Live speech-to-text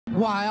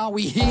Why are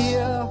we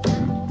here?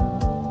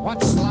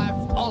 What's life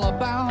all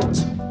about?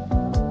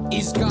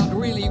 Is God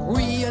really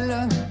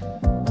real?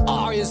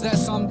 Or is there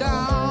some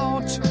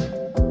doubt?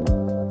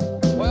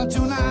 Well,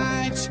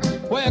 tonight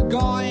we're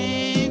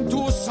going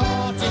to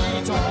sort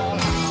it all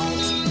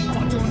out.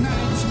 For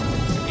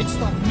tonight, it's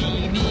the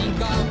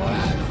meaning of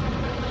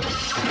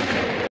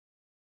life.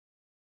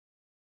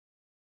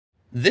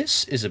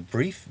 This is a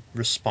brief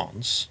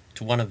response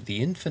to one of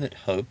the Infinite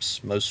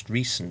Hope's most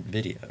recent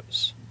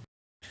videos.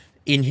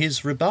 In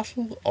his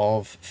rebuttal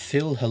of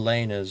Phil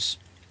Helena's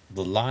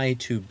The Lie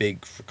Too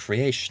Big for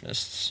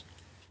Creationists,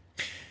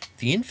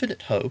 the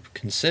Infinite Hope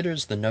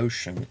considers the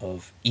notion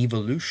of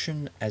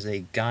evolution as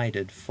a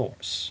guided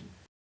force.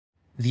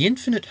 The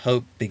Infinite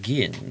Hope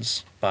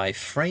begins by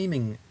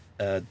framing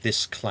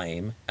this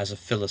claim as a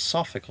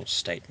philosophical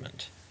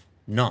statement,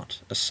 not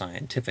a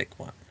scientific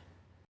one.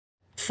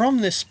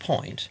 From this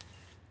point,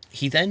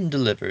 he then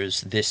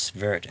delivers this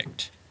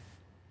verdict.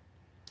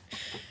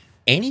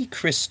 Any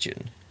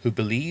Christian who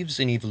believes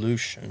in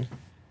evolution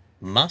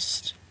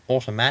must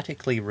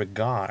automatically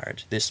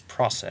regard this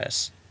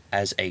process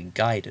as a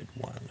guided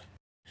one.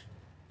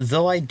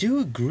 Though I do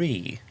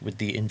agree with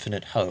the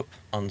Infinite Hope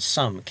on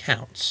some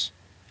counts,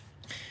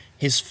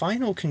 his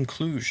final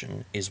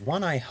conclusion is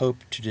one I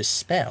hope to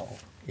dispel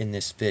in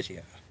this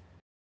video.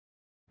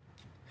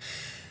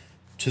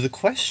 To the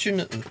question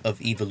of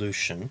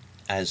evolution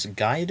as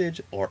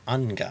guided or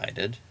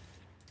unguided,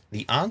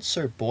 the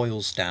answer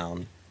boils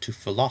down to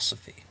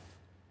philosophy.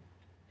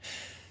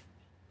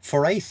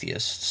 For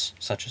atheists,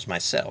 such as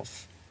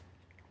myself,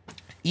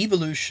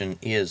 evolution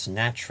is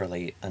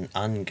naturally an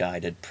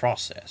unguided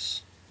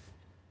process.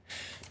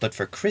 But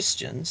for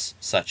Christians,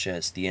 such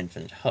as the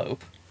Infinite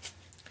Hope,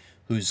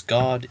 whose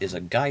God is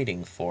a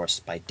guiding force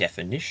by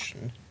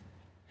definition,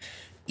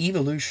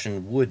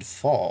 evolution would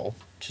fall,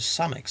 to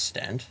some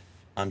extent,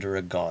 under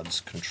a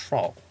God's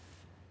control.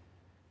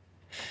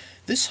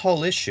 This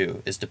whole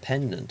issue is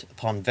dependent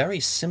upon very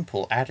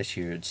simple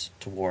attitudes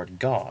toward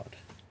God.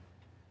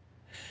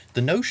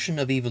 The notion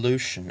of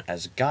evolution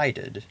as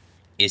guided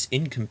is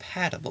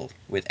incompatible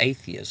with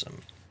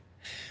atheism,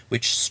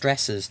 which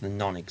stresses the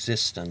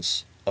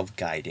non-existence of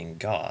guiding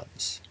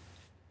gods.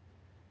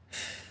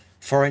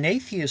 For an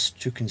atheist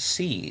to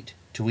concede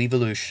to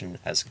evolution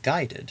as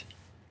guided,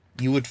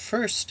 you would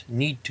first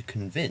need to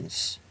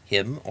convince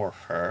him or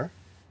her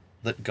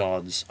that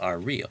gods are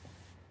real.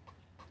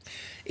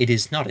 It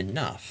is not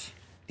enough,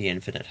 the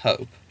Infinite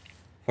Hope,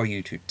 for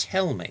you to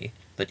tell me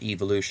that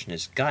evolution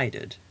is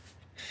guided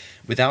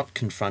without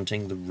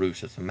confronting the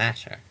root of the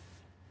matter,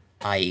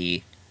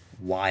 i.e.,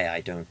 why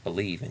I don't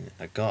believe in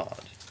a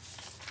God.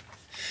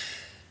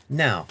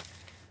 Now,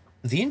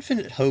 the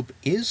Infinite Hope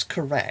is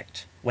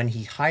correct when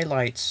he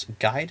highlights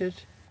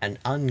guided and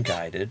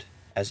unguided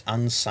as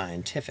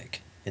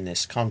unscientific in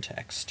this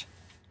context.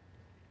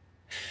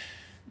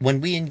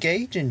 When we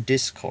engage in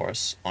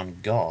discourse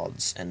on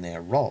gods and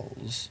their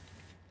roles,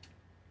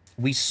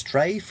 we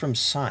stray from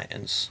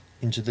science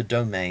into the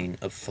domain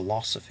of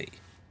philosophy.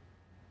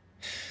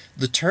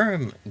 The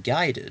term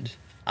guided,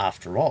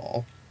 after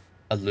all,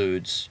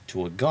 alludes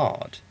to a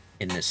god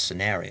in this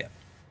scenario.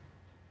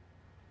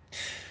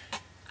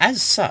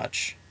 As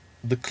such,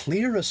 the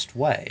clearest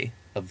way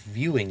of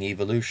viewing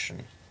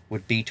evolution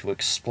would be to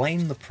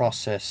explain the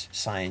process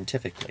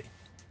scientifically,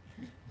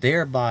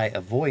 thereby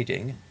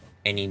avoiding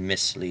any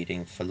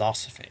misleading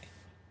philosophy.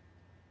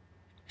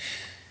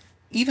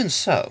 Even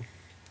so,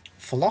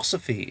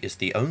 philosophy is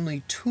the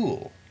only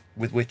tool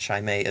with which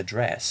I may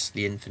address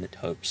the Infinite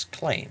Hope's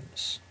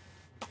claims,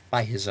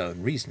 by his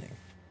own reasoning.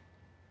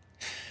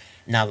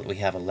 Now that we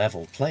have a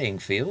level playing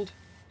field,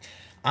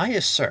 I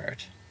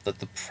assert that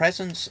the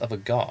presence of a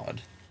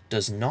god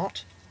does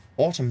not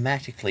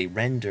automatically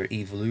render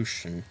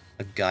evolution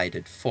a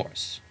guided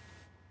force.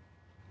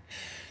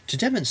 To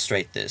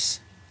demonstrate this,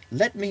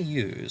 let me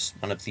use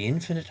one of the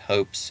Infinite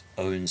Hope's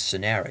own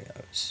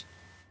scenarios.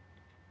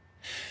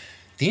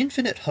 The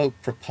Infinite Hope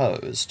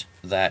proposed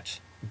that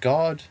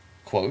God,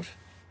 quote,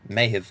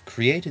 may have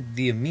created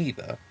the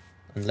amoeba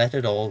and let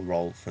it all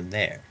roll from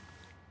there.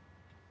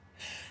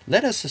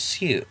 Let us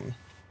assume,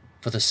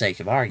 for the sake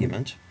of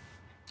argument,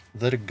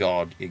 that a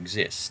God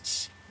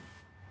exists.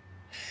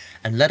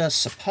 And let us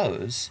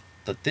suppose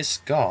that this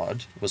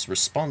God was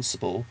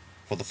responsible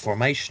for the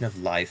formation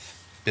of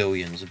life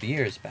billions of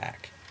years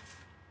back.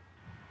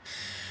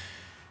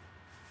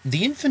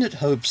 The Infinite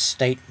Hope's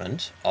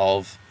statement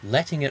of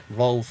letting it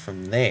roll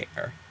from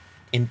there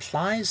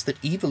implies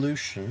that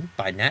evolution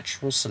by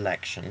natural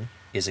selection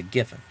is a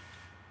given.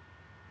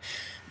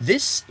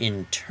 This,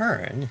 in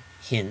turn,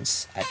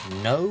 hints at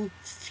no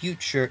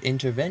future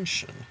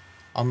intervention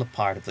on the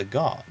part of the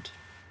god,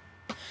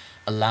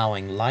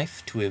 allowing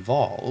life to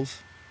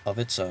evolve of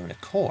its own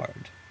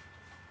accord.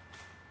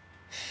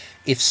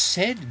 If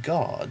said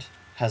god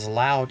has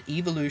allowed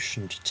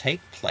evolution to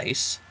take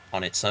place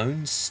on its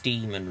own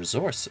steam and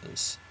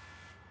resources,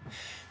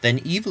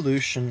 then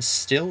evolution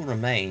still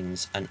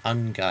remains an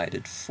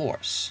unguided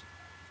force,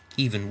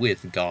 even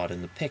with God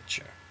in the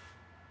picture.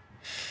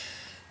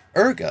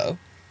 Ergo,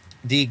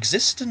 The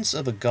existence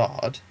of a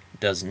god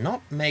does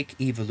not make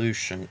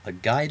evolution a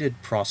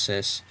guided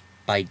process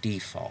by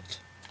default.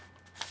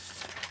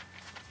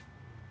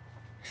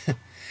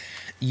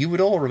 You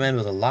would all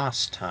remember the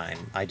last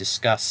time I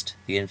discussed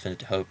the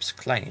Infinite Hope's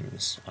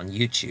claims on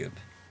YouTube.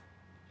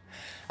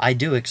 I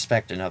do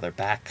expect another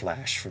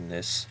backlash from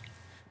this,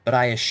 but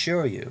I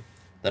assure you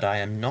that I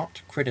am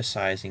not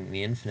criticizing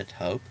the Infinite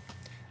Hope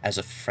as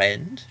a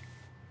friend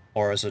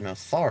or as an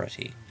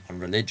authority on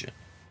religion.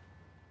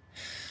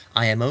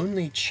 I am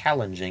only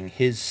challenging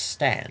his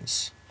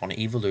stance on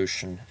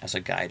evolution as a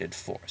guided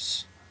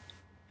force.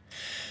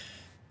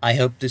 I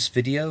hope this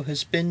video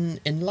has been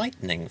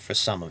enlightening for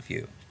some of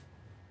you.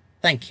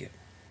 Thank you.